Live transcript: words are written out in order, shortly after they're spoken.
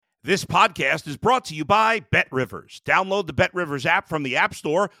This podcast is brought to you by BetRivers. Download the BetRivers app from the App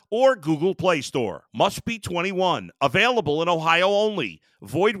Store or Google Play Store. Must be 21. Available in Ohio only.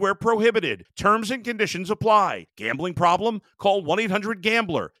 Void where prohibited. Terms and conditions apply. Gambling problem? Call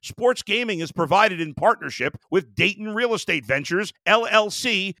 1-800-GAMBLER. Sports gaming is provided in partnership with Dayton Real Estate Ventures,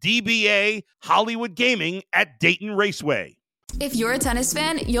 LLC, DBA, Hollywood Gaming at Dayton Raceway. If you're a tennis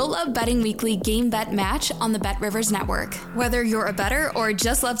fan, you'll love Betting Weekly Game Bet Match on the BetRivers Network. Whether you're a bettor or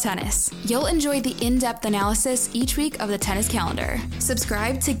just love tennis, you'll enjoy the in-depth analysis each week of the tennis calendar.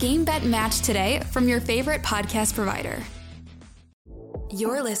 Subscribe to Game Bet Match today from your favorite podcast provider.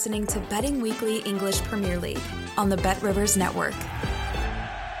 You're listening to Betting Weekly English Premier League on the BetRivers Network.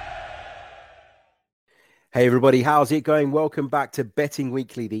 Hey everybody, how's it going? Welcome back to Betting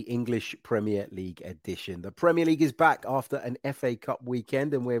Weekly, the English Premier League edition. The Premier League is back after an FA Cup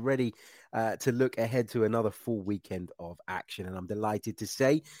weekend and we're ready to look ahead to another full weekend of action. And I'm delighted to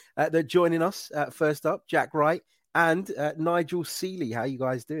say that joining us first up, Jack Wright and Nigel Seeley. How are you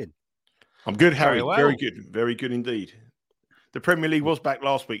guys doing? I'm good, Harry. Well. Very good indeed. The Premier League was back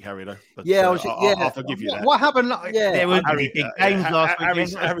last week, Harry, though. But, I'll forgive you that. What happened? There were big games last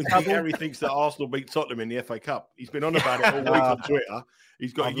week. Harry thinks that Arsenal beat Tottenham in the FA Cup. He's been on about it all week on Twitter.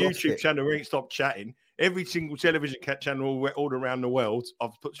 He's got a YouTube channel where he stopped chatting. Every single television channel all around the world,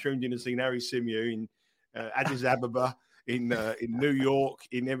 I've streamed in and seen Harry Symeou in Addis Ababa, in New York,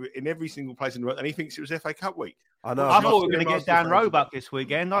 in every single place in the world, and he thinks it was FA Cup week. I know. I thought we were going to get Dan Roebuck this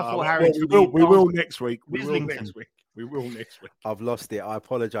weekend. I thought Harry. We will next week. We will next week. I've lost it. I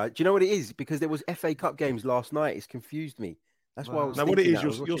apologise. Do you know what it is? Because there was FA Cup games last night. It's confused me. That's why I was. Now, what it is,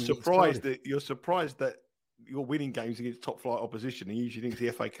 you're surprised that you're winning games against top flight opposition, and you usually think it's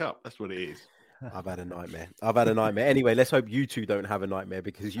the FA Cup. That's what it is. I've had a nightmare. Anyway, let's hope you two don't have a nightmare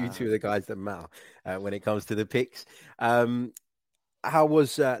because you two are the guys that matter when it comes to the picks. How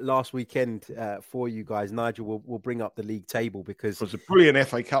was last weekend for you guys? Nigel, we'll bring up the league table because it was a brilliant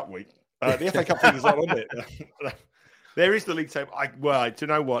FA Cup week. The FA Cup thing is not on it. There is the league table. Do you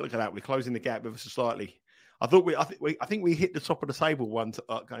know what? Look at that. We're closing the gap ever so slightly. I think we hit the top of the table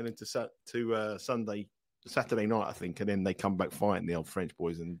going into Saturday night, I think, and then they come back fighting the old French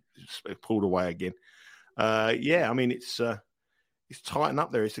boys and pulled away again. It's tightened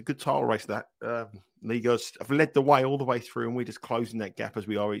up there. It's a good title race. That Ligas have led the way all the way through, and we're just closing that gap as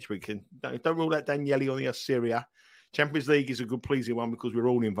we are each week. And don't rule that Daniele on the Syria. Champions League is a good, pleasing one because we're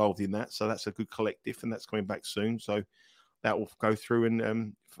all involved in that. So that's a good collective, and that's coming back soon. So that will go through.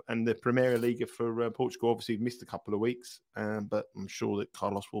 And the Premier League for Portugal obviously missed a couple of weeks, but I'm sure that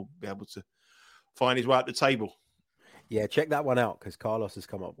Carlos will be able to find his way at the table. Yeah, check that one out because Carlos has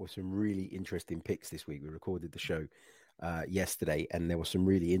come up with some really interesting picks this week. We recorded the show yesterday, and there were some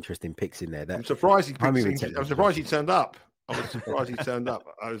really interesting picks in there. I'm surprised he turned up. I was surprised he turned up.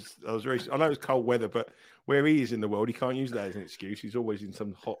 I know it's cold weather, but where he is in the world, he can't use that as an excuse. He's always in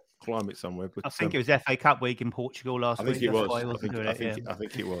some hot climate somewhere. But I think it was FA Cup week in Portugal last week. I think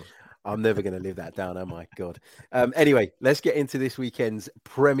it was. I'm never going to live that down, oh my God. Anyway, let's get into this weekend's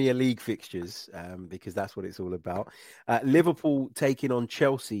Premier League fixtures because that's what it's all about. Liverpool taking on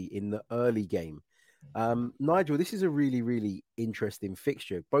Chelsea in the early game. Nigel, this is a really, really interesting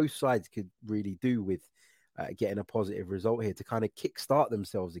fixture. Both sides could really do with getting a positive result here to kind of kickstart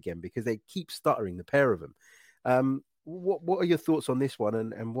themselves again because they keep stuttering, the pair of them. What are your thoughts on this one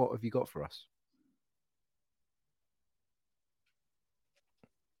and what have you got for us?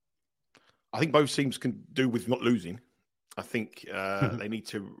 I think both teams can do with not losing. I think they need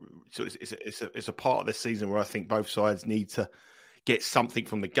to. So it's a part of this season where I think both sides need to get something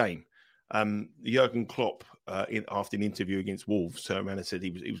from the game. Jurgen Klopp, after an interview against Wolves, turned around and said he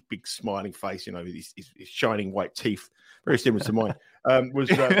was big smiling face, his shining white teeth, very similar to mine.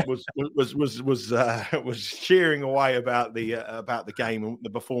 Was cheering away about the game and the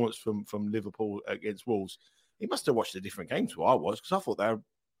performance from Liverpool against Wolves. He must have watched a different game to what I was because I thought they were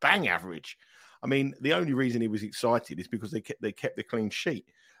bang average. I mean, the only reason he was excited is because they kept the clean sheet.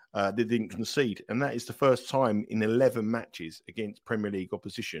 They didn't concede, and that is the first time in 11 matches against Premier League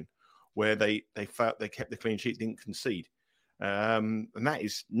opposition where they felt they kept the clean sheet, didn't concede. And that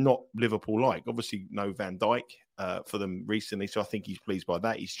is not Liverpool-like. Obviously, no Van Dijk for them recently, so I think he's pleased by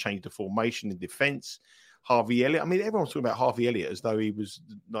that. He's changed the formation in defence. Harvey Elliott. I mean, everyone's talking about Harvey Elliott as though he was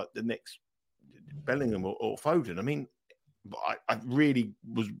like the next Bellingham or Foden. I mean, I really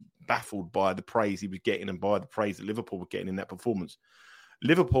was baffled by the praise he was getting and by the praise that Liverpool were getting in that performance.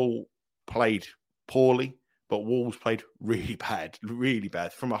 Liverpool played poorly, but Wolves played really bad.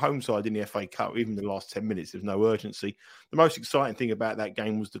 From a home side in the FA Cup, even the last 10 minutes, there's no urgency. The most exciting thing about that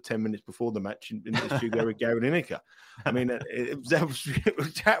game was the 10 minutes before the match in the studio with Gary Lineker. I mean, that was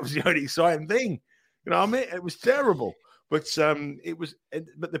the only exciting thing. You know what I mean? It was terrible. But everyone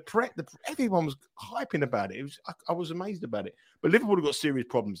was hyping about it. I was amazed about it. But Liverpool have got serious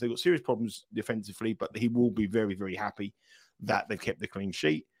problems. They've got serious problems defensively, but he will be very, very happy that they've kept the clean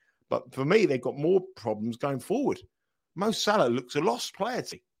sheet. But for me, they've got more problems going forward. Mo Salah looks a lost player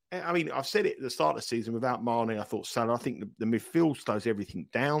to me. I mean, I've said it at the start of the season, without Mane, I thought Salah, I think the midfield slows everything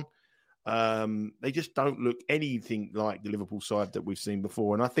down. They just don't look anything like the Liverpool side that we've seen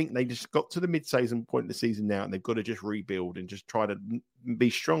before. And I think they just got to the mid-season point of the season now, and they've got to just rebuild and just try to be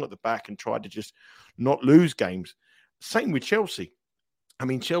strong at the back and try to just not lose games. Same with Chelsea. I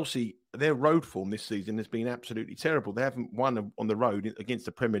mean, Chelsea, their road form this season has been absolutely terrible. They haven't won on the road against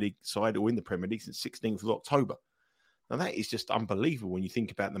the Premier League side or in the Premier League since 16th of October. Now, that is just unbelievable when you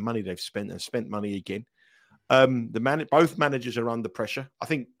think about the money they've spent and spent money again. Both managers are under pressure. I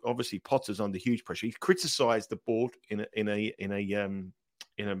think, obviously, Potter's under huge pressure. He's criticised the board in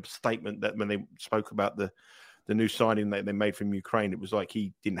a statement that when they spoke about the new signing that they made from Ukraine, it was like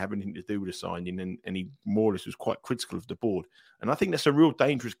he didn't have anything to do with the signing, and he more or less was quite critical of the board. And I think that's a real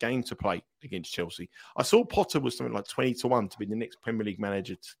dangerous game to play against Chelsea. I saw Potter was something like 20-1 to be the next Premier League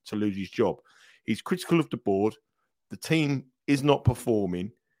manager to lose his job. He's critical of the board. The team is not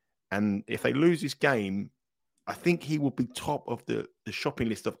performing. And if they lose this game, I think he will be top of the shopping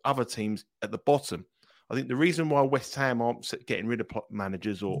list of other teams at the bottom. I think the reason why West Ham aren't getting rid of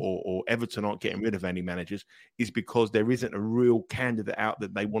managers or Everton aren't getting rid of any managers is because there isn't a real candidate out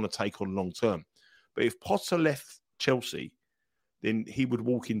that they want to take on long term. But if Potter left Chelsea, then he would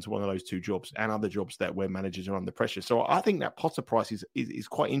walk into one of those two jobs and other jobs where managers are under pressure. So I think that Potter price is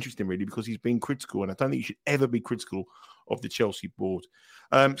quite interesting, really, because he's been critical, and I don't think you should ever be critical of the Chelsea board.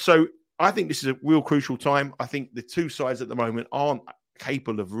 So I think this is a real crucial time. I think the two sides at the moment aren't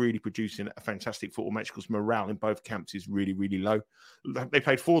capable of really producing a fantastic football match because morale in both camps is really, really low. They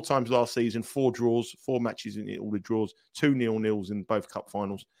played 4 times last season, 4 draws, 4 matches in all the draws, 2 0-0s in both cup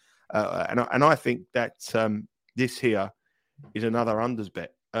finals. And I think that this here is another unders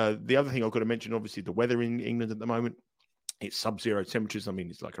bet. The other thing I've got to mention, obviously, the weather in England at the moment. It's sub-zero temperatures. I mean,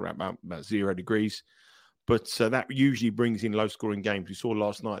 it's like around about 0 degrees. But that usually brings in low-scoring games. We saw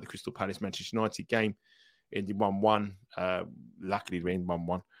last night the Crystal Palace-Manchester United game. Ended 1-1. Luckily, we ended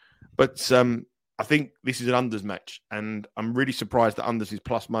 1-1. But I think this is an unders match. And I'm really surprised that unders is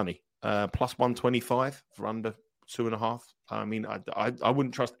plus money. Plus 125 for under 2.5. I mean, I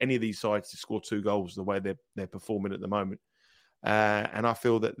wouldn't trust any of these sides to score 2 goals the way they're performing at the moment. And I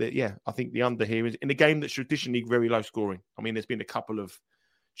feel that I think the under here is in a game that's traditionally very low scoring. I mean, there's been a couple of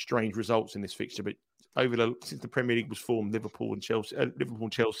strange results in this fixture, but since the Premier League was formed, Liverpool and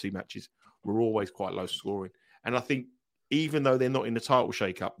Chelsea matches were always quite low scoring. And I think even though they're not in the title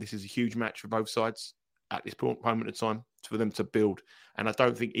shake-up, this is a huge match for both sides at this moment in time for them to build. And I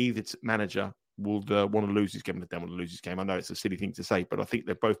don't think either manager will want to lose this game. They don't want to lose this game. I know it's a silly thing to say, but I think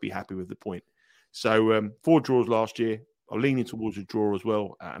they'll both be happy with the point. So 4 draws last year. I'm leaning towards a draw as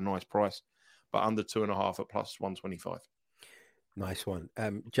well at a nice price, but under 2.5 at plus 125. Nice one.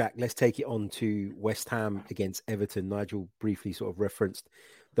 Jack, let's take it on to West Ham against Everton. Nigel briefly sort of referenced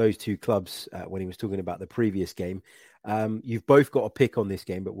those two clubs when he was talking about the previous game. You've both got a pick on this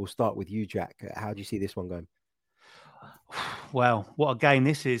game, but we'll start with you, Jack. How do you see this one going? Well, what a game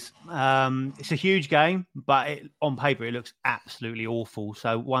this is. It's a huge game, but on paper, it looks absolutely awful.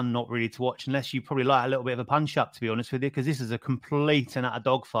 So one not really to watch unless you probably like a little bit of a punch-up, to be honest with you, because this is a complete and utter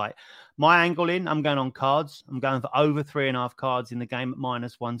dogfight. My angle I'm going on cards. I'm going for over 3.5 cards in the game at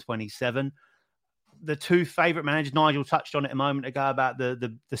minus 127. The two favourite managers, Nigel touched on it a moment ago about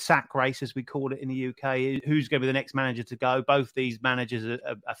the sack race, as we call it in the UK. Who's going to be the next manager to go? Both these managers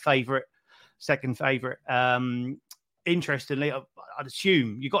are a favourite, second favourite. Interestingly, I'd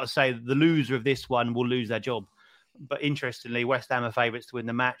assume you've got to say that the loser of this one will lose their job. But interestingly, West Ham are favourites to win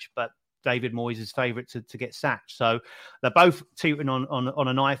the match, but David Moyes is favourite to get sacked. So they're both teetering on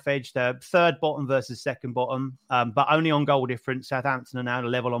a knife edge. They're third bottom versus second bottom, but only on goal difference. Southampton are now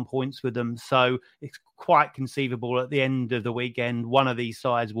level on points with them. So it's quite conceivable at the end of the weekend, one of these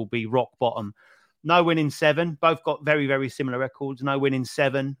sides will be rock bottom. No win in 7. Both got very, very similar records. No win in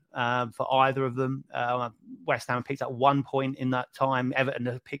 7 for either of them. West Ham picked up 1 point in that time. Everton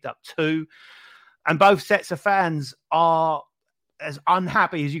have picked up 2. And both sets of fans are as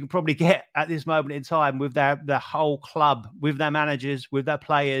unhappy as you can probably get at this moment in time with their whole club, with their managers, with their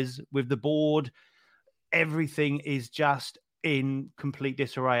players, with the board. Everything is just in complete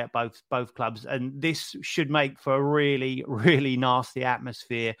disarray at both clubs, and this should make for a really, really nasty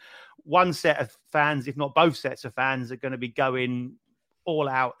atmosphere. One set of fans, if not both sets of fans, are going to be going all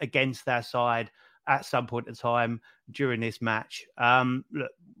out against their side at some point in time during this match.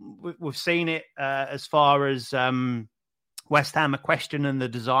 Look, we've seen it as far as West Ham are questioning the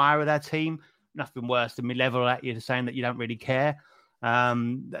desire of their team. Nothing worse than me level at you saying that you don't really care.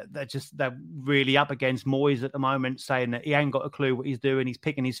 They're really up against Moyes at the moment, saying that he ain't got a clue what he's doing. He's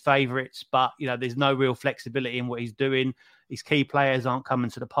picking his favourites, but there's no real flexibility in what he's doing. His key players aren't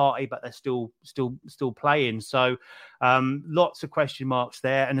coming to the party, but they're still playing. So lots of question marks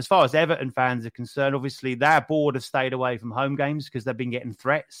there. And as far as Everton fans are concerned, obviously their board have stayed away from home games because they've been getting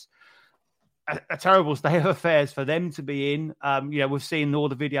threats. A terrible state of affairs for them to be in. We've seen all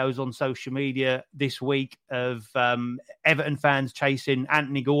the videos on social media this week of Everton fans chasing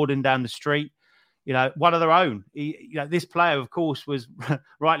Anthony Gordon down the street. One of their own. This player, of course, was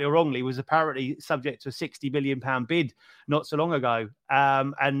rightly or wrongly was apparently subject to a £60 million bid not so long ago.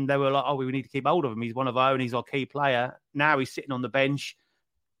 And they were like, "Oh, we need to keep hold of him. He's one of our own. He's our key player." Now he's sitting on the bench,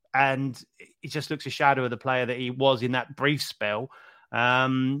 and it just looks a shadow of the player that he was in that brief spell.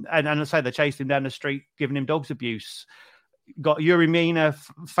 And I say they chased him down the street, giving him dogs abuse. Got Yuri Mina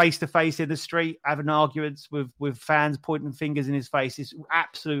face to face in the street, having arguments with fans, pointing fingers in his face. It's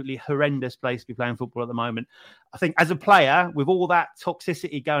absolutely horrendous place to be playing football at the moment. I think as a player, with all that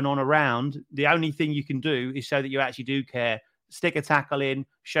toxicity going on around, the only thing you can do is show that you actually do care. Stick a tackle in,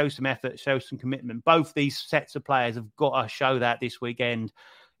 show some effort, show some commitment. Both these sets of players have got to show that this weekend.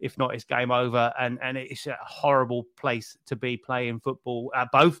 If not, it's game over. And it's a horrible place to be playing football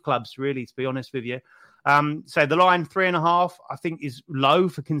at both clubs, really, to be honest with you. So the line 3.5, I think, is low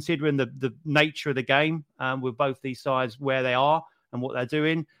for considering the nature of the game with both these sides where they are and what they're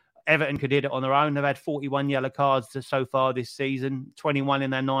doing. Everton could hit it on their own. They've had 41 yellow cards so far this season, 21 in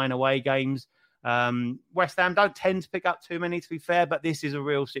their 9 away games. West Ham don't tend to pick up too many, to be fair, but this is a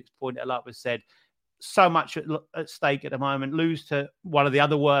real 6-pointer, like we said. So much at stake at the moment. Lose to one of the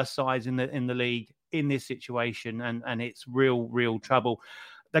other worst sides in the league in this situation, and it's real trouble.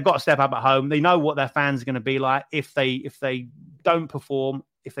 They've got to step up at home. They know what their fans are going to be like if they don't perform,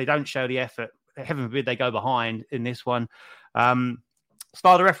 if they don't show the effort. Heaven forbid they go behind in this one. As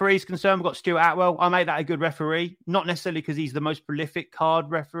far as the referee is concerned, we've got Stuart Atwell. I make that a good referee, not necessarily because he's the most prolific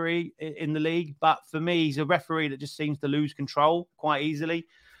card referee in the league, but for me, he's a referee that just seems to lose control quite easily.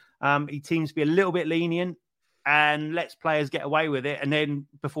 He seems to be a little bit lenient and lets players get away with it. And then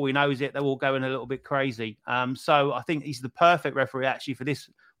before he knows it, they're all going a little bit crazy. So I think he's the perfect referee actually for this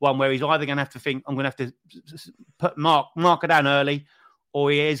one, where he's either going to have to think, I'm going to have to mark it down early, or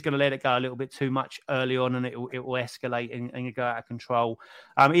he is going to let it go a little bit too much early on and it will escalate and go out of control.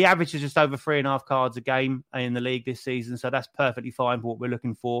 He averages just over 3.5 cards a game in the league this season. So that's perfectly fine for what we're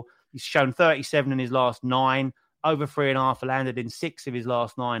looking for. He's shown 37 in his last 9. Over 3.5, landed in 6 of his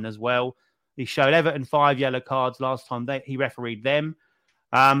last 9 as well. He showed Everton 5 yellow cards last time he refereed them.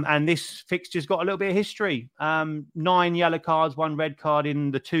 And this fixture's got a little bit of history. 9 yellow cards, 1 red card in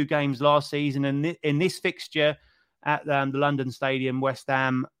the 2 games last season. And in this fixture at the London Stadium, West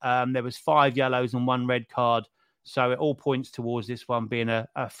Ham, there was 5 yellows and 1 red card. So it all points towards this one being a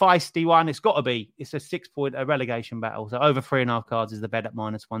feisty one. It's got to be. It's a 6-point relegation battle. So over 3.5 cards is the bet at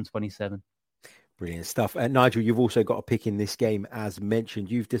 -127. Brilliant stuff. Nigel, you've also got a pick in this game, as mentioned.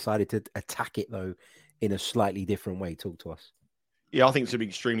 You've decided to attack it, though, in a slightly different way. Talk to us. Yeah, I think it's going to be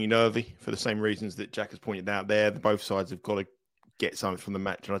extremely nervy for the same reasons that Jack has pointed out there. Both sides have got to get something from the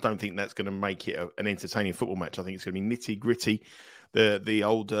match, and I don't think that's going to make it an entertaining football match. I think it's going to be nitty-gritty. The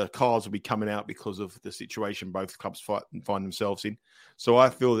old cards will be coming out because of the situation both clubs find themselves in. So I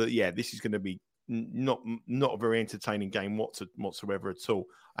feel that, this is going to be not a very entertaining game whatsoever at all.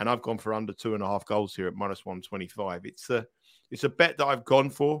 And I've gone for under 2.5 goals here at -125. It's a bet that I've gone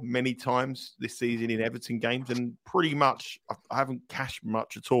for many times this season in Everton games, and pretty much I haven't cashed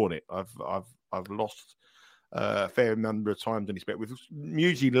much at all on it. I've lost a fair number of times in this bet with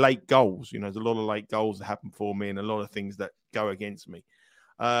usually late goals. There's a lot of late goals that happen for me and a lot of things that go against me.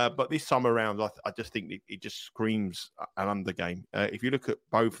 But this time around, I just think it just screams an under game. If you look at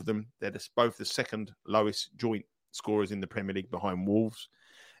both of them, they're both the second lowest joint scorers in the Premier League behind Wolves.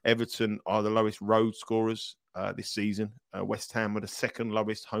 Everton are the lowest road scorers this season. West Ham are the second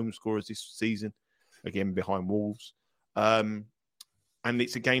lowest home scorers this season, again behind Wolves. And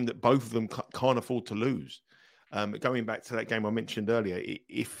it's a game that both of them can't afford to lose. Going back to that game I mentioned earlier,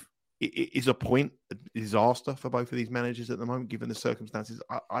 if it is a point a disaster for both of these managers at the moment, given the circumstances,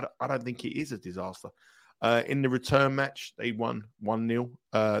 I don't think it is a disaster. In the return match, they won 1-0.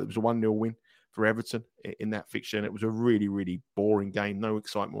 It was a 1-0 win for Everton in that fixture. And it was a really, really boring game. No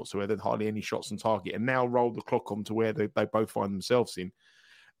excitement whatsoever. Hardly any shots on target. And now roll the clock on to where they both find themselves in.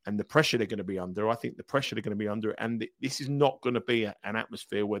 And the pressure they're going to be under, I think the pressure they're going to be under, and this is not going to be an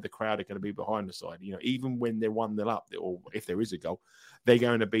atmosphere where the crowd are going to be behind the side. You know, even when they're 1-0 up, or if there is a goal, they're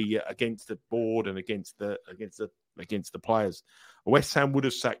going to be against the board and against the players. West Ham would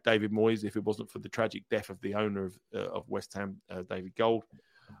have sacked David Moyes if it wasn't for the tragic death of the owner of West Ham, David Gold.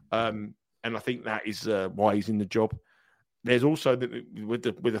 And I think that is why he's in the job. There's also with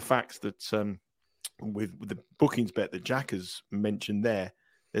the facts that with the bookings bet that Jack has mentioned there.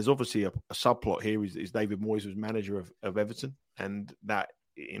 There's obviously a subplot here is David Moyes was manager of Everton, and that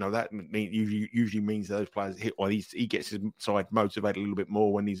usually means those players he gets his side motivated a little bit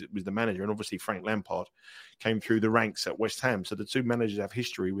more when he was the manager. And obviously Frank Lampard came through the ranks at West Ham, so the two managers have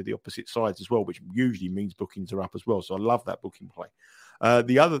history with the opposite sides as well, which usually means bookings are up as well. So I love that booking play.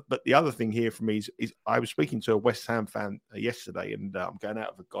 The other thing here for me is I was speaking to a West Ham fan yesterday, and I'm going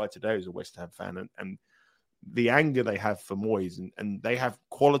out with a guy today who's a West Ham fan, and the anger they have for Moyes, and they have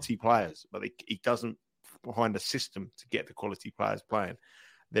quality players, but he doesn't find a system to get the quality players playing.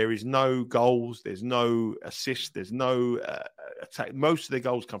 There is no goals, there's no assists, there's no attack. Most of their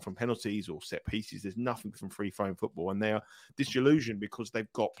goals come from penalties or set pieces. There's nothing from free-flowing football, and they are disillusioned because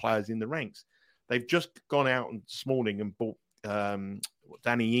they've got players in the ranks. They've just gone out this morning and bought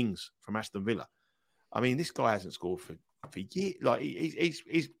Danny Ings from Aston Villa. I mean, this guy hasn't scored for years. Like he's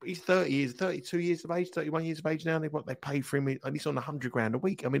 30 years, 32 years of age, 31 years of age now. They pay for him, and he's on $100,000 a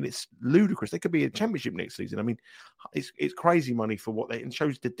week. I mean, it's ludicrous. They could be a championship next season. I mean, it's crazy money for what and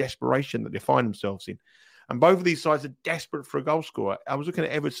shows the desperation that they find themselves in. And both of these sides are desperate for a goal scorer. I was looking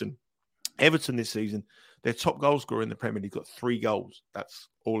at Everton. Everton this season, their top goal scorer in the Premier League got 3 goals. That's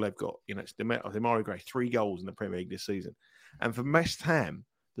all they've got. You know, it's Demarai Gray, 3 goals in the Premier League this season. And for West Ham,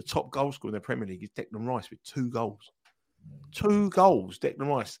 the top goal scorer in the Premier League is Declan Rice with 2 goals. 2 goals, Declan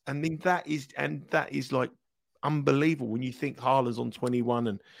Rice. And then that is like unbelievable when you think Haaland's on 21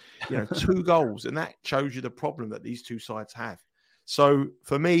 and 2 goals. And that shows you the problem that these two sides have. So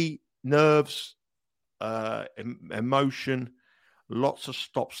for me, nerves, emotion, lots of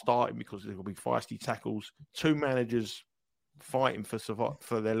stop-starting because there will be feisty tackles, 2 managers fighting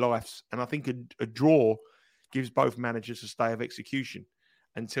for their lives. And I think a draw gives both managers a stay of execution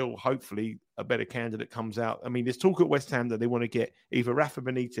until hopefully a better candidate comes out. I mean, there's talk at West Ham that they want to get either Rafa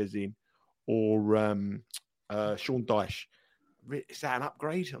Benitez in or Sean Dyche. Is that an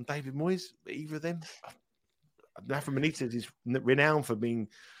upgrade on David Moyes? Either of them? Rafa Benitez is renowned for being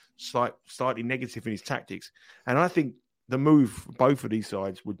slightly negative in his tactics. And I think the move for both of these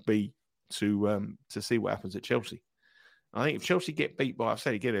sides would be to see what happens at Chelsea. I think if Chelsea get beat by, I've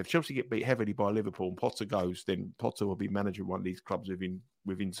said again, if Chelsea get beat heavily by Liverpool and Potter goes, then Potter will be manager of one of these clubs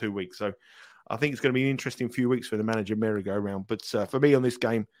within 2 weeks. So I think it's going to be an interesting few weeks for the manager merry-go-round. But for me on this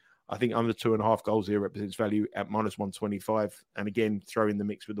game, I think under 2.5 goals here represents value at -125. And again, throw in the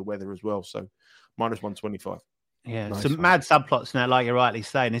mix with the weather as well. So -125. Yeah, nice some mad subplots now, like you're rightly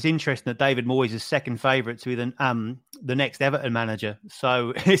saying. It's interesting that David Moyes is second favourite to be the next Everton manager.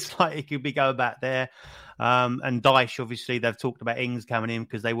 So it's like he could be going back there. And Dyche, obviously, they've talked about Ings coming in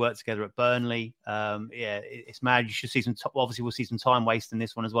because they worked together at Burnley. It's mad. You should see obviously we'll see some time waste in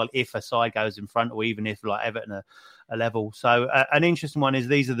this one as well if a side goes in front or even if like Everton are level. So an interesting one is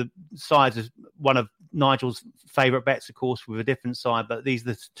these are the sides of one of Nigel's favourite bets, of course, with a different side. But these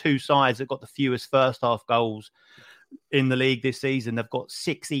are the 2 sides that got the fewest first half goals in the league this season. They've got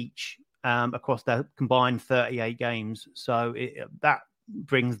 6 each across their combined 38 games. So that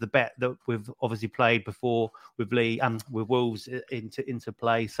brings the bet that we've obviously played before with with Wolves into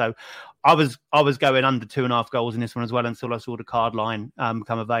play. So I was going under 2.5 goals in this one as well until I saw the card line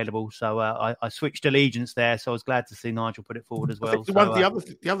become available. So I switched allegiance there. So I was glad to see Nigel put it forward as well.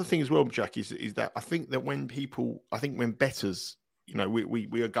 The other thing as well, Jack, is that I think that when bettors,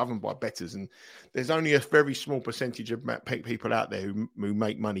 we are governed by bettors, and there's only a very small percentage of people out there who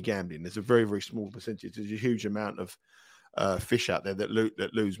make money gambling. There's a very, very small percentage. There's a huge amount of fish out there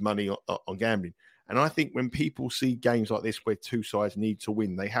that lose money on gambling. And I think when people see games like this where 2 sides need to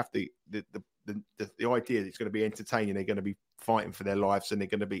win, they have the idea that it's going to be entertaining. They're going to be fighting for their lives, and it's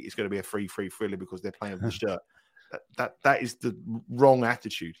going to be a free thriller because they're playing with the shirt. That is the wrong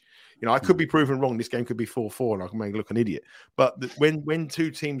attitude. I could be proven wrong. This game could be 4-4, and I can make look an idiot. But when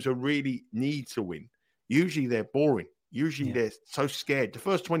 2 teams are really need to win, usually they're boring. Usually they're so scared. The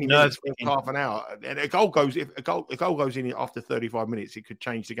first 20 minutes, half an hour, and if a goal goes in after 35 minutes, it could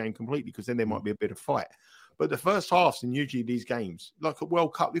change the game completely because then there might be a bit of fight. But the first halves in usually these games, like a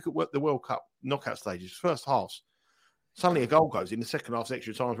World Cup, look at the World Cup knockout stages, first halves, Suddenly a goal goes in, the second half's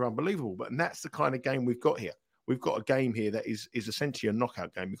extra times are unbelievable. And that's the kind of game we've got here. We've got a game here that is essentially a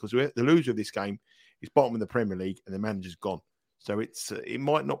knockout game, because the loser of this game is bottom of the Premier League and the manager's gone. So it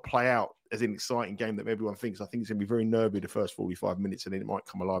might not play out as an exciting game that everyone thinks. I think it's going to be very nervy the first 45 minutes, and then it might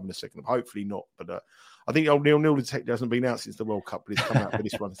come alive in the second. Hopefully not. But I think old nil detector hasn't been out since the World Cup, but it's come out for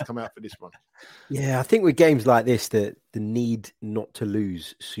this one. It's come out for this one. Yeah, I think with games like this, the need not to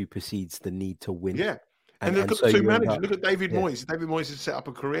lose supersedes the need to win. Yeah. And look at the two managers. Look at David Moyes. David Moyes has set up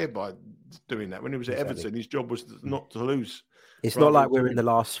a career by doing that. When he was at Everton, his job was not to lose. It's not like we're in the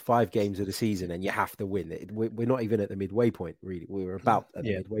last 5 games of the season and you have to win. We're not even at the midway point, really. We're about at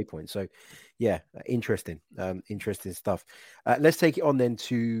the midway point. So, yeah, interesting stuff. Let's take it on then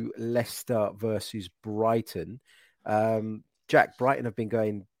to Leicester versus Brighton. Jack, Brighton have been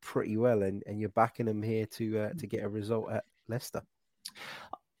going pretty well, and you're backing them here to get a result at Leicester.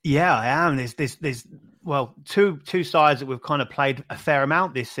 Yeah, I am. There's two sides that we've kind of played a fair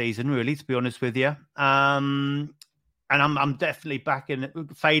amount this season, really, to be honest with you. And I'm definitely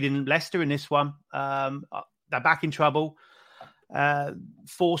fading Leicester in this one. They're back in trouble.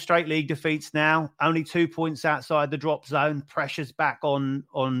 4 straight league defeats now. Only 2 points outside the drop zone. Pressure's back on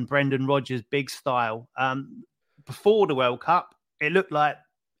Brendan Rodgers' big style. Before the World Cup, it looked like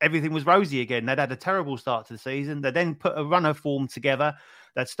everything was rosy again. They'd had a terrible start to the season. They then put a run of form together.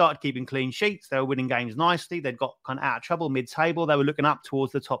 They'd started keeping clean sheets. They were winning games nicely. They'd got kind of out of trouble mid-table. They were looking up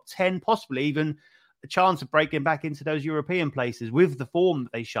towards the top 10, possibly even a chance of breaking back into those European places with the form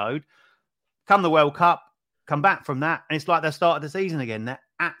that they showed. Come the World Cup, come back from that, and it's like they started the season again. They're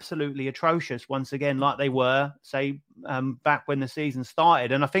absolutely atrocious once again, like they were, say, back when the season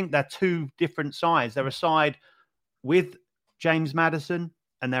started. And I think they're 2 different sides. They're a side with James Maddison,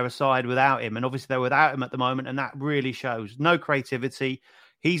 and they're a side without him. And obviously they're without him at the moment, and that really shows. No creativity.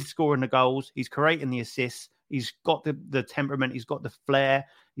 He's scoring the goals. He's creating the assists. He's got the temperament. He's got the flair.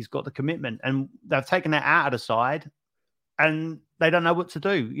 He's got the commitment. And they've taken that out of the side, and they don't know what to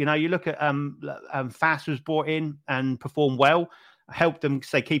do. You know, you look at Fass was brought in and performed well, helped them,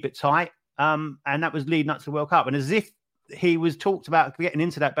 say, keep it tight. And that was leading up to the World Cup. And as if he was talked about getting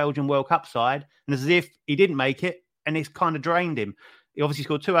into that Belgian World Cup side, and as if he didn't make it, and it's kind of drained him. He obviously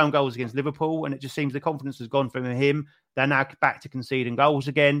scored 2 own goals against Liverpool, and it just seems the confidence has gone from him. They're now back to conceding goals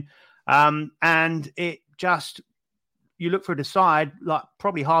again. And it just, you look for the side, like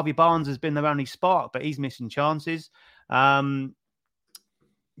probably Harvey Barnes has been their only spark, but he's missing chances. Jamie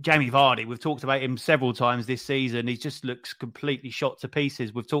Vardy, we've talked about him several times this season. He just looks completely shot to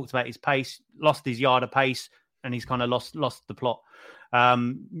pieces. We've talked about his pace, lost his yard of pace, and he's kind of lost the plot.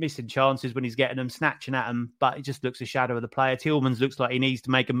 Missing chances when he's getting them, snatching at them, but it just looks a shadow of the player. Tielemans looks like he needs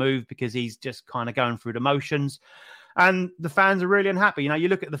to make a move because he's just kind of going through the motions. And the fans are really unhappy. You know, you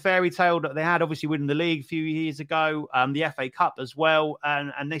look at the fairy tale that they had, obviously winning the league a few years ago, the FA Cup as well.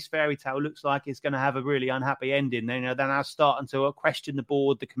 And this fairy tale looks like it's going to have a really unhappy ending. You know, they're now starting to question the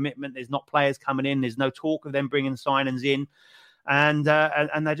board, the commitment. There's not players coming in. There's no talk of them bringing signings in. And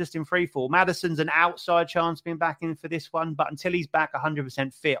they're just in free fall. Maddison's an outside chance being back in for this one, but until he's back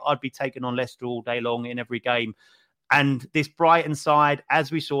 100% fit, I'd be taking on Leicester all day long in every game. And this Brighton side, as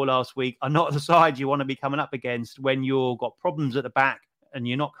we saw last week, are not the side you want to be coming up against when you've got problems at the back and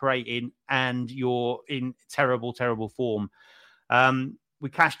you're not creating and you're in terrible, terrible form. We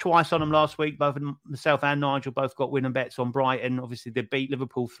cashed twice on them last week. Both myself and Nigel both got winning bets on Brighton. Obviously, they beat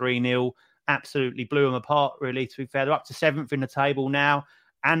Liverpool 3-0. Absolutely blew them apart, really, to be fair. They're up to 7th in the table now,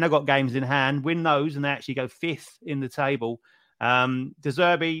 and they've got games in hand. Win those, and they actually go 5th in the table. De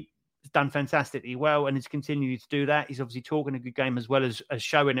Zerbi has done fantastically well, and he's continued to do that. He's obviously talking a good game as well as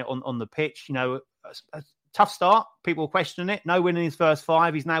showing it on the pitch. You know, a tough start. People question it. No win in his first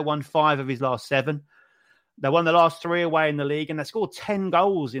 5. He's now won 5 of his last 7. They won the last 3 away in the league, and they scored 10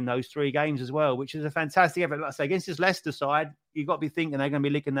 goals in those 3 games as well, which is a fantastic effort. Like I say, against this Leicester side, you've got to be thinking they're going to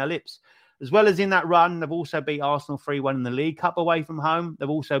be licking their lips. As well as in that run, they've also beat Arsenal 3-1 in the League Cup away from home. They've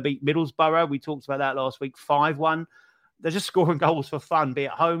also beat Middlesbrough. We talked about that last week, 5-1. They're just scoring goals for fun, be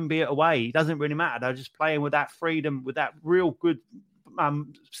it home, be it away. It doesn't really matter. They're just playing with that freedom, with that real good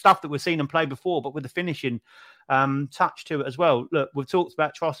stuff that we've seen them play before, but with the finishing touch to it as well. Look, we've talked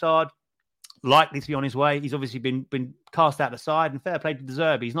about Trossard. Likely to be on his way. He's obviously been cast out of the side, and fair play to De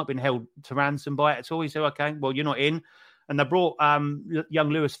Zerbi. He's not been held to ransom by it at all. He said, okay, well, you're not in. And they brought young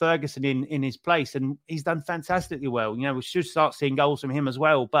Lewis Ferguson in his place, and he's done fantastically well. You know, we should start seeing goals from him as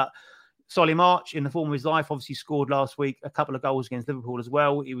well. But Solly March, in the form of his life, obviously scored last week a couple of goals against Liverpool as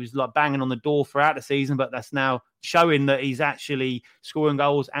well. He was like banging on the door throughout the season, but that's now showing that he's actually scoring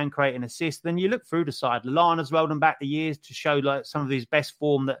goals and creating assists. Then you look through the side. Lallana's rolled him back the years to show like some of his best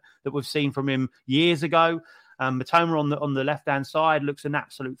form that we've seen from him years ago. Matoma on the left-hand side looks an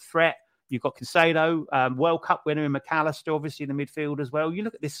absolute threat. You've got Caicedo, World Cup winner in McAllister, obviously in the midfield as well. You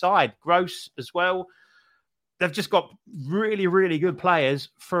look at this side, Gross as well. They've just got really, really good players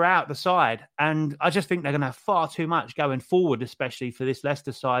throughout the side. And I just think they're going to have far too much going forward, especially for this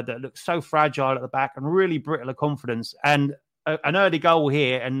Leicester side that looks so fragile at the back and really brittle of confidence. And an early goal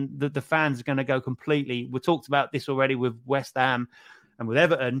here, and the fans are going to go completely. We talked about this already with West Ham and with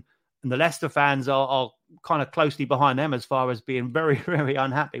Everton, and the Leicester fans are kind of closely behind them as far as being very, very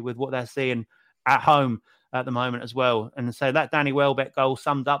unhappy with what they're seeing at home at the moment as well. And so that Danny Welbeck goal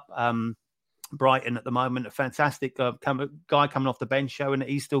summed up Brighton at the moment. A fantastic guy coming off the bench, showing that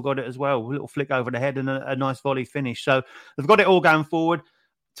he's still got it as well. A little flick over the head and a nice volley finish. So they've got it all going forward.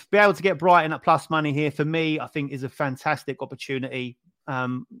 To be able to get Brighton at plus money here, for me, I think is a fantastic opportunity.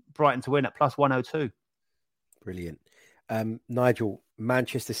 Brighton to win at plus 102. Brilliant. Nigel,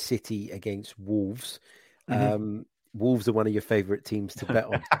 Manchester City against Wolves. Wolves are one of your favourite teams to bet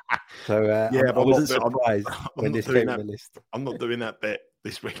on. So I wasn't surprised when this came on the list. I'm not doing that bet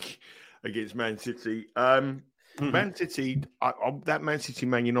this week against Man City. Man City, that Man City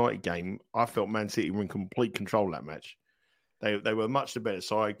Man United game, I felt Man City were in complete control of that match. They were much the better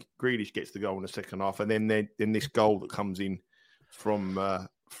side. Grealish gets the goal in the second half, and then this goal that comes in from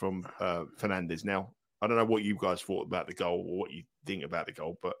Fernandes. Now, I don't know what you guys thought about the goal or what you think about the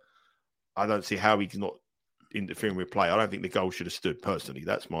goal, but I don't see how he's not interfering with play. I don't think the goal should have stood, personally.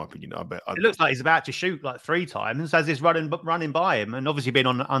 That's my opinion. It looks like he's about to shoot like 3 times as he's running by him, and obviously been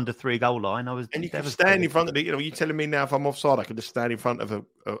on under 3 goal line. And you can stand in front of you telling me now if I'm offside, I can just stand in front of a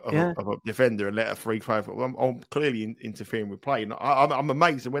defender and let a free throw. I'm clearly interfering with play. And I'm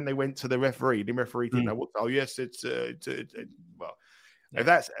amazed that when they went to the referee didn't know what. Oh yes, it's well.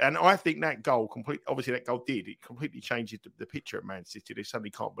 Yeah. And I think that goal it completely changes the picture at Man City. They suddenly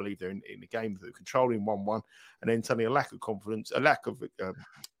can't believe they're in the game. They're controlling 1-1, and then suddenly a lack of confidence, a lack of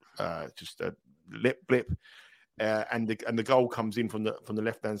just a lip blip, and the goal comes in from the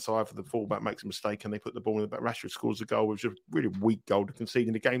left hand side for the fullback, makes a mistake, and they put the ball in the back. Rashford scores a goal, which is a really weak goal to concede,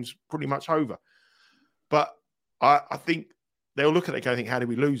 and the game's pretty much over. But I think they'll look at it and think, how did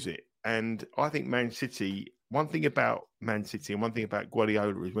we lose it? And I think Man City. One thing about Man City and one thing about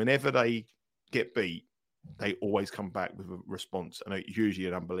Guardiola is whenever they get beat, they always come back with a response, and it's usually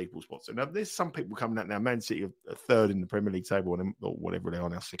an unbelievable spot. So now there's some people coming out now. Man City are third in the Premier League table, or whatever they are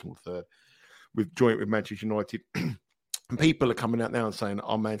now, second or third, joint with Manchester United. And people are coming out now and saying,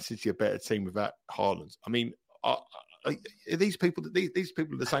 "Oh, Man City are a better team without Haaland." I mean, are these people are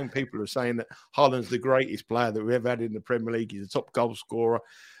the same people who are saying that Haaland's the greatest player that we've ever had in the Premier League. He's a top goal scorer.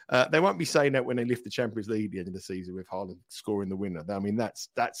 They won't be saying that when they lift the Champions League at the end of the season with Haaland scoring the winner. I mean, that's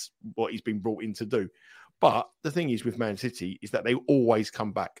what he's been brought in to do. But the thing is with Man City is that they always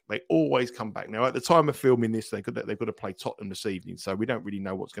come back. They always come back. Now, at the time of filming this, they've got to play Tottenham this evening, so we don't really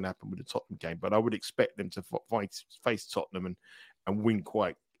know what's going to happen with the Tottenham game. But I would expect them to face Tottenham and win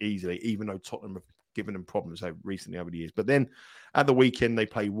quite easily, even though Tottenham have given them problems recently over the years. But then at the weekend, they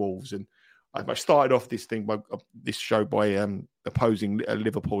play Wolves, and I started off this show by opposing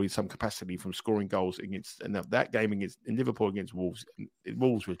Liverpool in some capacity from scoring goals against, and that game in Liverpool against Wolves.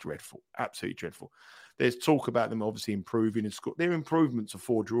 Wolves were dreadful, absolutely dreadful. There's talk about them obviously improving and score. Their improvements are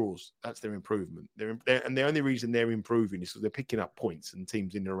 4 draws. That's their improvement. And the only reason they're improving is because they're picking up points, and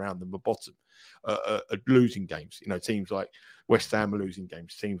teams in and around them are bottom, are losing games. Teams like West Ham are losing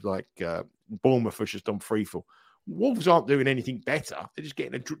games. Teams like Bournemouth have just done free-fall. Wolves aren't doing anything better. They're just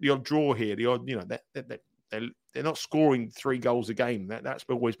getting the odd draw here. The odd, they're not scoring 3 goals a game. That's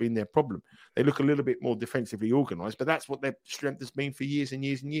always been their problem. They look a little bit more defensively organised, but that's what their strength has been for years and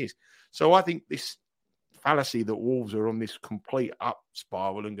years and years. So I think this fallacy that Wolves are on this complete up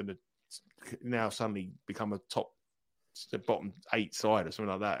spiral and going to now suddenly become a bottom 8 side or something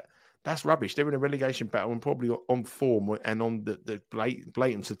like that. That's rubbish. They're in a relegation battle and probably on form and on the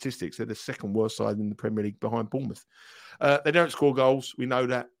blatant statistics. They're the second worst side in the Premier League behind Bournemouth. They don't score goals. We know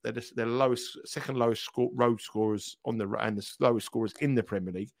that. They're second lowest road scorers and the lowest scorers in the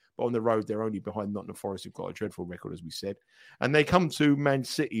Premier League. But on the road, they're only behind Nottingham Forest, who've got a dreadful record, as we said. And they come to Man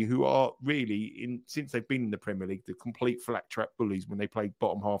City, who are really, since they've been in the Premier League, the complete flat track bullies when they play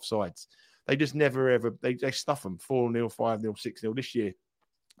bottom half sides. They just never, ever, they stuff them 4-0, 5-0, 6-0. This year,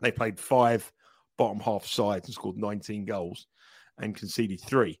 they played 5 bottom half sides and scored 19 goals and conceded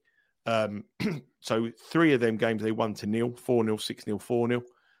 3. So 3 of them games they won to 0, 4-0, 6-0,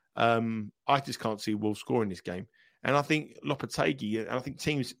 4-0. I just can't see Wolves scoring this game. And I think Lopetegui, and I think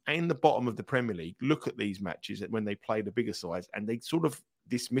teams in the bottom of the Premier League look at these matches when they play the bigger sides and they sort of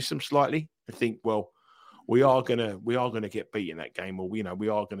dismiss them slightly and think, well, we are gonna get beat in that game, or we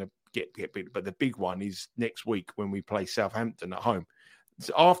are gonna get big. But the big one is next week when we play Southampton at home.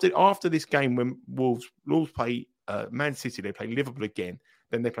 So after this game, when Wolves play Man City, they play Liverpool again.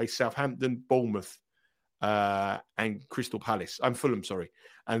 Then they play Southampton, Bournemouth, and Crystal Palace. I'm Fulham, sorry.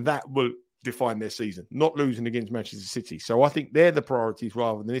 And that will define their season, not losing against Manchester City. So I think they're the priorities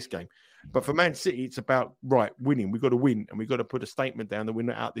rather than this game. But for Man City, it's about, winning. We've got to win, and we've got to put a statement down that we're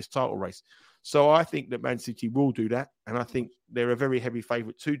not out this title race. So I think that Man City will do that, and I think they're a very heavy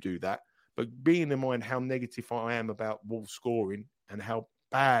favourite to do that. But being in mind how negative I am about Wolves scoring and how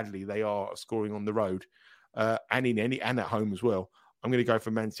badly they are scoring on the road and at home as well, I'm going to go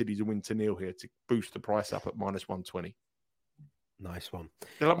for Man City to win 2-0 here to boost the price up at -120. Nice one.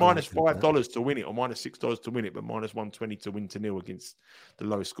 They're like -$5 to win it or -$6 to win it, but -120 to win 2-0 against the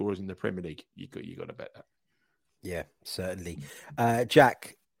lowest scorers in the Premier League. You got to bet that. Yeah, certainly.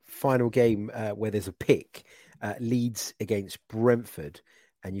 Jack, final game where there's a pick, Leeds against Brentford,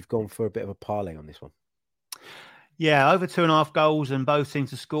 and you've gone for a bit of a parlay on this one. Yeah, over 2.5 goals and both seem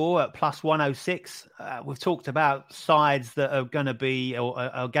to score at +106. We've talked about sides that are going to be,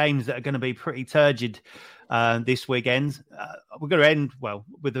 or games that are going to be pretty turgid this weekend. We're going to end,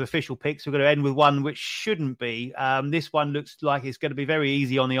 with the official picks. We're going to end with one which shouldn't be. This one looks like it's going to be very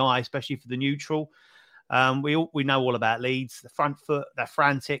easy on the eye, especially for the neutral. We know all about Leeds. The front foot, they're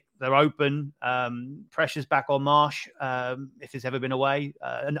frantic, they're open. Pressure's back on Marsh, if it's ever been away.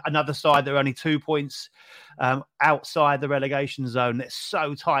 Another side, they're only 2 points outside the relegation zone. It's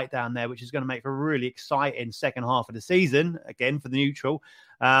so tight down there, which is going to make for a really exciting second half of the season, again, for the neutral.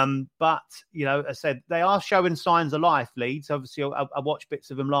 But, as I said, they are showing signs of life, Leeds. Obviously, I watched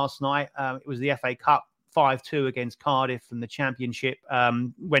bits of them last night. It was the FA Cup. 5-2 against Cardiff from the Championship.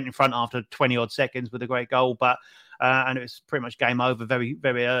 Went in front after 20-odd seconds with a great goal, but and it was pretty much game over very,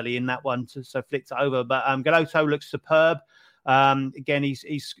 very early in that one, so flicked it over. But Galotto looks superb. Again,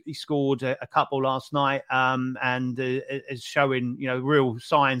 he scored a couple last night and is showing real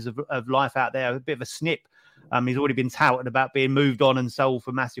signs of life out there. A bit of a snip. He's already been touted about being moved on and sold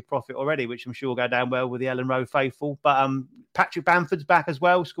for massive profit already, which I'm sure will go down well with the Ellen Road faithful. But Patrick Bamford's back as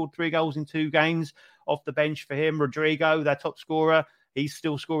well, scored 3 goals in 2 games off the bench for him. Rodrigo, their top scorer, he's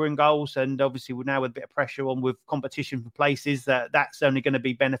still scoring goals. And obviously, we're now with a bit of pressure on with competition for places, that's only going to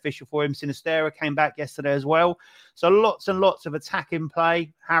be beneficial for him. Sinistera came back yesterday as well. So lots and lots of attack in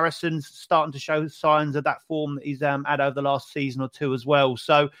play. Harrison's starting to show signs of that form that he's had over the last season or two as well.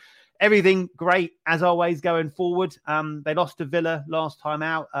 So everything great, as always, going forward. They lost to Villa last time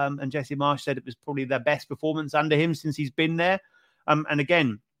out, and Jesse Marsh said it was probably their best performance under him since he's been there. And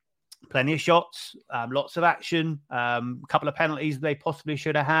again, plenty of shots, lots of action, a couple of penalties they possibly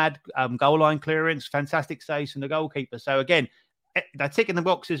should have had, goal line clearance, fantastic saves from the goalkeeper. So again, they're ticking the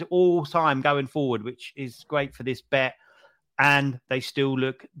boxes all time going forward, which is great for this bet. And they still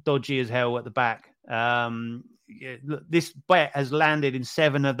look dodgy as hell at the back. This bet has landed in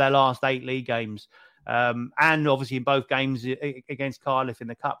 7 of their last 8 league games. And obviously in both games against Cardiff in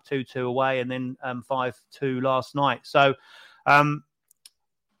the Cup, 2-2 away, and then 5-2 last night. So 9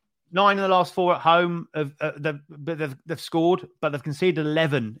 in the last 4 at home. They've scored, but they've conceded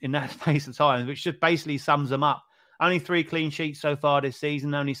 11 in that space of time, which just basically sums them up. Only 3 clean sheets so far this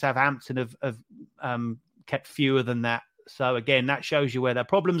season. Only Southampton have kept fewer than that. So again, that shows you where their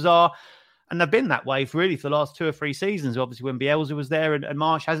problems are. And they've been that way for the last 2 or 3 seasons. Obviously, when Bielsa was there and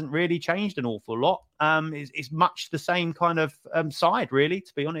Marsh hasn't really changed an awful lot. It's much the same kind of side, really,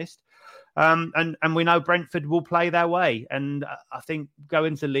 to be honest. And we know Brentford will play their way. And I think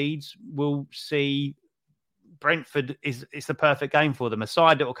going to Leeds, we'll see Brentford is the perfect game for them. A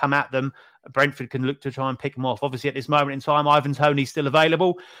side that will come at them, Brentford can look to try and pick them off. Obviously, at this moment in time, Ivan Toney's still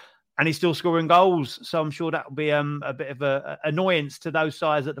available. And he's still scoring goals, so I'm sure that will be a bit of a annoyance to those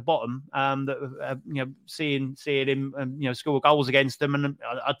sides at the bottom. Seeing him score goals against them, and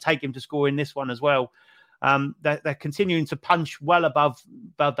I'd take him to score in this one as well. They're continuing to punch well above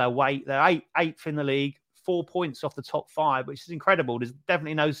their weight. They're 8th in the league, 4 points off the top 5, which is incredible. There's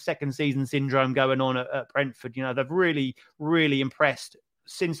definitely no second season syndrome going on at Brentford. They've really, really impressed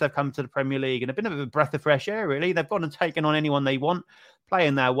since they've come to the Premier League, and a bit of a breath of fresh air, really. They've gone and taken on anyone they want,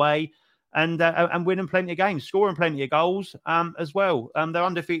 playing their way, and winning plenty of games, scoring plenty of goals as well. They're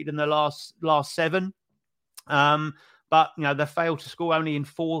undefeated in the last 7, but they've failed to score only in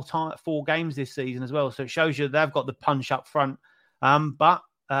 4 games this season as well. So it shows you they've got the punch up front. But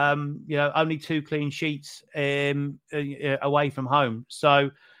only 2 clean sheets away from home.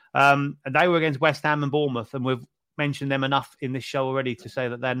 So they were against West Ham and Bournemouth, and we've mentioned them enough in this show already to say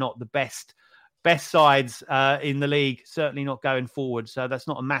that they're not the best best sides in the league, certainly not going forward. So that's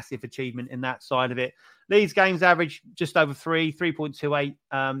not a massive achievement in that side of it. Leeds games average just over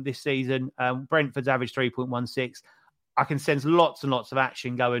 3.28 this season. Brentford's average 3.16. I can sense lots and lots of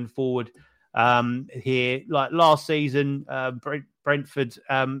action going forward here. Like last season, Brentford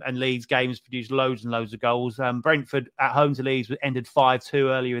and Leeds games produced loads and loads of goals. Brentford at home to Leeds ended 5-2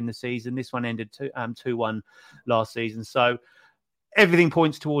 earlier in the season. This one ended 2-1 last season. So everything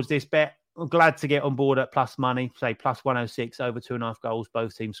points towards this bet. I'm glad to get on board at plus money, say plus 106, over 2.5 goals,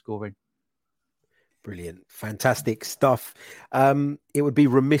 both teams scoring. Brilliant. Fantastic stuff. It would be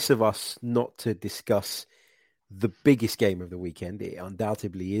remiss of us not to discuss the biggest game of the weekend. It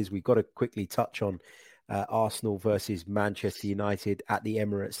undoubtedly is. We've got to quickly touch on Arsenal versus Manchester United at the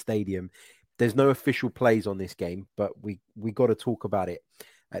Emirates Stadium. There's no official plays on this game, but we got to talk about it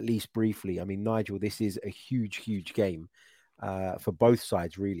at least briefly. I mean, Nigel, this is a huge game for both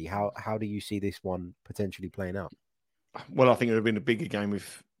sides, really. How do you see this one potentially playing out? Well, I think it would have been a bigger game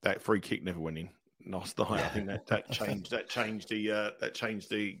if that free kick never went in last night. I think that changed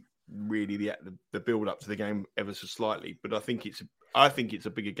the build up to the game ever so slightly. But I think it's a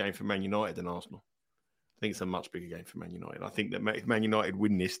bigger game for Man United than Arsenal. I think it's a much bigger game for Man United. I think that if Man United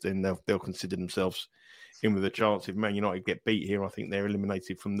win this, then they'll consider themselves in with a chance. If Man United get beat here, I think they're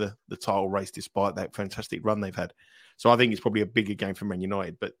eliminated from the title race despite that fantastic run they've had. So I think it's probably a bigger game for Man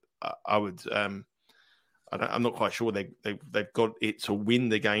United. But I'm not quite sure they've got it to win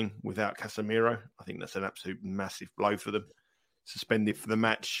the game without Casemiro. I think that's an absolute massive blow for them. Suspended for the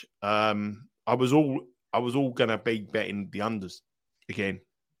match. I was all going to be betting the unders again.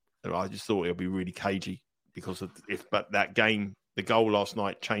 I just thought it would be really cagey because but that game, the goal last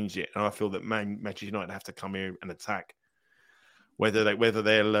night changed it, and I feel that Manchester United have to come here and attack. Whether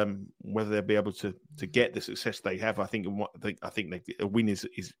they'll be able to get the success they have, I think a win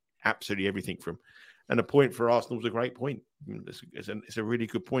is absolutely everything for them. And a point for Arsenal is a great point. It's a really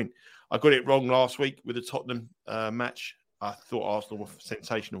good point. I got it wrong last week with the Tottenham match. I thought Arsenal were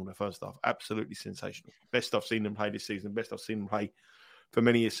sensational in the first half. Absolutely sensational. Best I've seen them play this season. Best I've seen them play for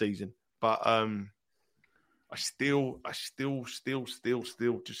many a season. But I still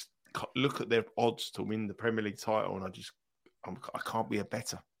just look at their odds to win the Premier League title, and I can't be a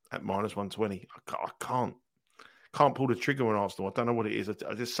better at -120. I can't pull the trigger on Arsenal. I don't know what it is.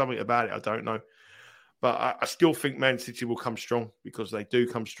 There's something about it I don't know. But I still think Man City will come strong because they do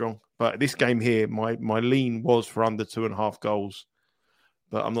come strong. But this game here, my lean was for under 2.5 goals.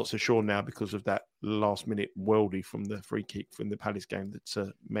 But I'm not so sure now because of that last-minute worldie from the free kick from the Palace game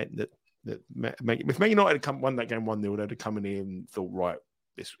that meant that if Man United had won that game 1-0, they'd have come in here and thought, right,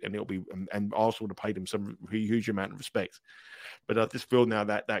 and Arsenal would have paid them some huge amount of respect. But I just feel now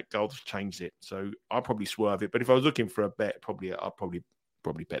that goal's changed it. So I'll probably swerve it. But if I was looking for a bet, I'll probably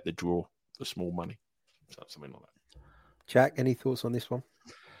bet the draw for small money. Something like that. Jack, any thoughts on this one?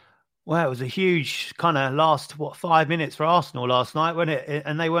 Well, it was a huge kind of last 5 minutes for Arsenal last night, wasn't it?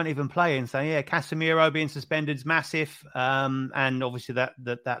 And they weren't even playing. So yeah, Casemiro being suspended is massive, and obviously that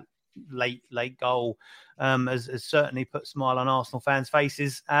late goal has certainly put a smile on Arsenal fans'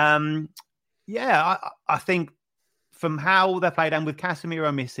 faces. I think from how they played and with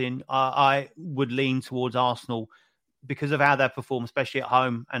Casemiro missing, I would lean towards Arsenal because of how they perform, especially at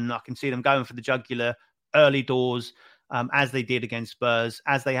home, and I can see them going for the jugular early doors, as they did against Spurs,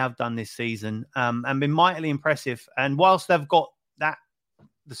 as they have done this season, and been mightily impressive. And whilst they've got the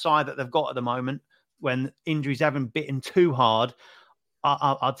side that they've got at the moment, when injuries haven't bitten too hard,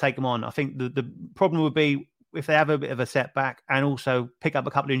 I'll take them on. I think the problem would be if they have a bit of a setback and also pick up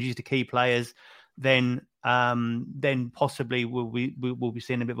a couple of injuries to key players, then possibly we'll be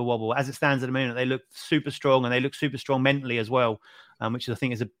seeing a bit of a wobble. As it stands at the moment, they look super strong, and they look super strong mentally as well, which I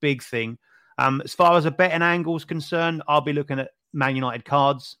think is a big thing. As far as a betting angle is concerned, I'll be looking at Man United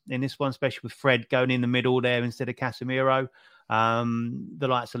cards in this one, especially with Fred going in the middle there instead of Casemiro. The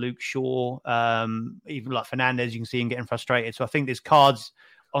likes of Luke Shaw, even like Fernandes, you can see him getting frustrated. So I think there's cards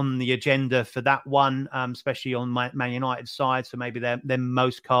on the agenda for that one, especially on Man United side. So maybe they're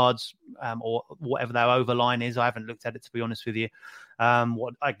most cards, or whatever their overline is. I haven't looked at it, to be honest with you.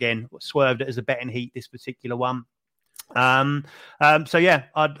 What swerved it as a betting heat, this particular one. That's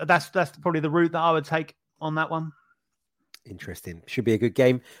probably the route that I would take on that one. Interesting. Should be a good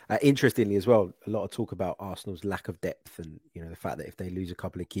game. Interestingly as well, a lot of talk about Arsenal's lack of depth and, the fact that if they lose a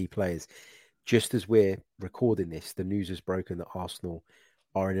couple of key players, just as we're recording this, the news has broken that Arsenal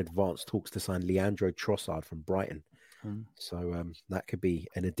are in advanced talks to sign Leandro Trossard from Brighton. So that could be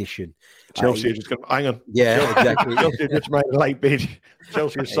an addition. Chelsea are just going to hang on. Yeah, exactly. Chelsea just made a late bid.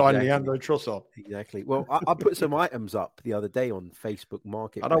 Chelsea are signing Leandro Trossard. Exactly. Well, I put some items up the other day on Facebook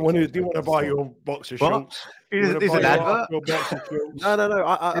Market. I don't want to. Do you want to buy your box of shorts? Is an advert? No.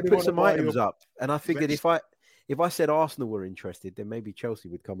 I put some items up, and I figured if I said Arsenal were interested, then maybe Chelsea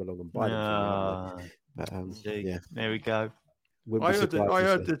would come along and buy them. Yeah, there we go. I heard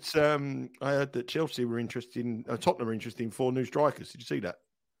that Chelsea were interested in Tottenham were interested in 4 new strikers. Did you see that?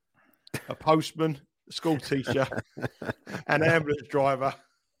 A postman, a school teacher, an ambulance driver.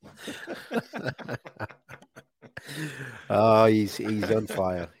 Oh, he's on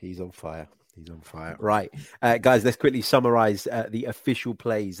fire. He's on fire. Right, guys, let's quickly summarize the official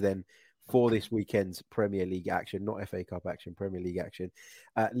plays then for this weekend's Premier League action, not FA Cup action, Premier League action.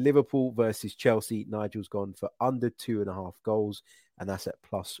 Liverpool versus Chelsea. Nigel's gone for under 2.5 goals, and that's at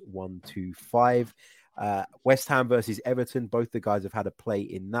 +125. West Ham versus Everton. Both the guys have had a play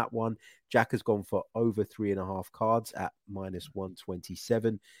in that one. Jack has gone for over 3.5 cards at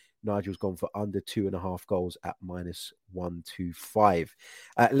 -127. Nigel's gone for under 2.5 goals at -125.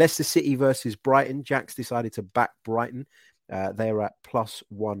 Leicester City versus Brighton. Jack's decided to back Brighton. They're at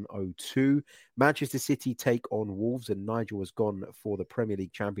 +102. Manchester City take on Wolves, and Nigel has gone for the Premier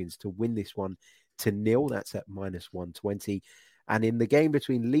League champions to win this one to 0. That's at -120. And in the game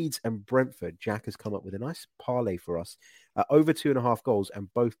between Leeds and Brentford, Jack has come up with a nice parlay for us. Over 2.5 goals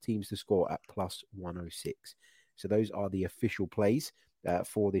and both teams to score at +106. So those are the official plays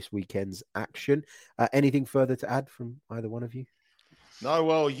for this weekend's action. Anything further to add from either one of you? No,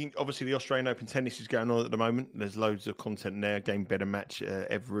 well, obviously the Australian Open tennis is going on at the moment. There's loads of content there. Game Better Match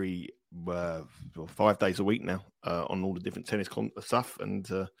every 5 days a week now on all the different tennis stuff. And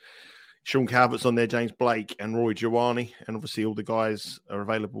Sean Calvert's on there, James Blake and Roy Giovanni. And obviously all the guys are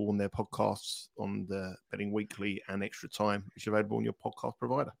available on their podcasts on the Betting Weekly and Extra Time, which is available on your podcast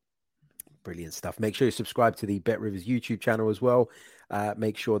provider. Brilliant stuff. Make sure you subscribe to the Bet Rivers YouTube channel as well.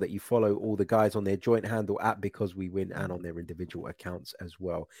 Make sure that you follow all the guys on their joint handle at Because We Win and on their individual accounts as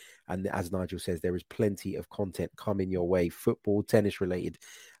well. And as Nigel says, there is plenty of content coming your way, football, tennis related,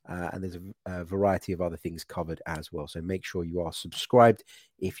 and there's a variety of other things covered as well. So make sure you are subscribed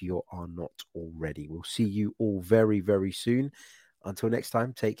if you are not already. We'll see you all very, very soon. Until next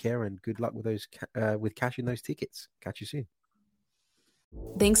time, take care and good luck with those with cashing those tickets. Catch you soon.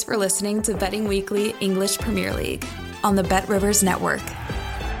 Thanks for listening to Betting Weekly English Premier League on the Bet Rivers Network.